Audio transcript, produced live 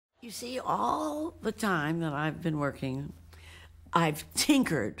You see, all the time that I've been working, I've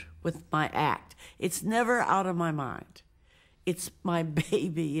tinkered with my act. It's never out of my mind. It's my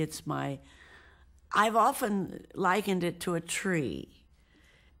baby. I've often likened it to a tree,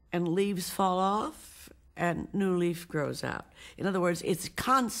 and leaves fall off and new leaf grows out. In other words, it's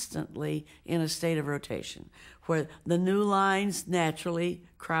constantly in a state of rotation where the new lines naturally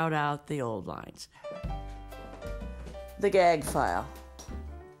crowd out the old lines. The gag file.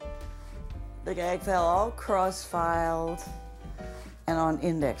 The gag file all cross-filed and on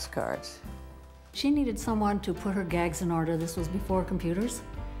index cards. She needed someone to put her gags in order. This was before computers,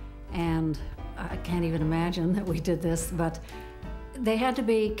 and I can't even imagine that we did this, but they had to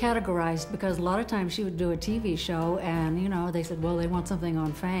be categorized because a lot of times she would do a TV show and, you know, they said, well, they want something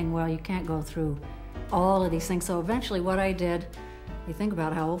on Fang. Well, you can't go through all of these things. So eventually what I did, you think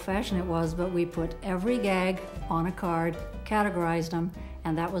about how old-fashioned it was, but we put every gag on a card, categorized them,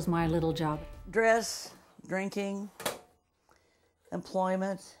 and that was my little job. Dress, drinking,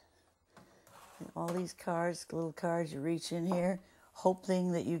 employment, all these cards, little cards, you reach in here,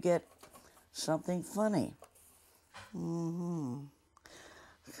 hoping that you get something funny.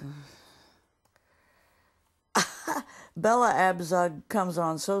 Bella Abzug comes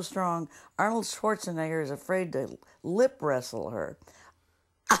on so strong, Arnold Schwarzenegger is afraid to lip wrestle her.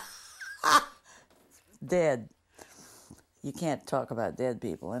 Dead. You can't talk about dead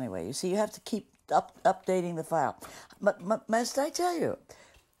people anyway. You see, you have to keep updating the file. But must I tell you,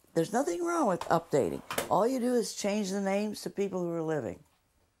 there's nothing wrong with updating. All you do is change the names to people who are living.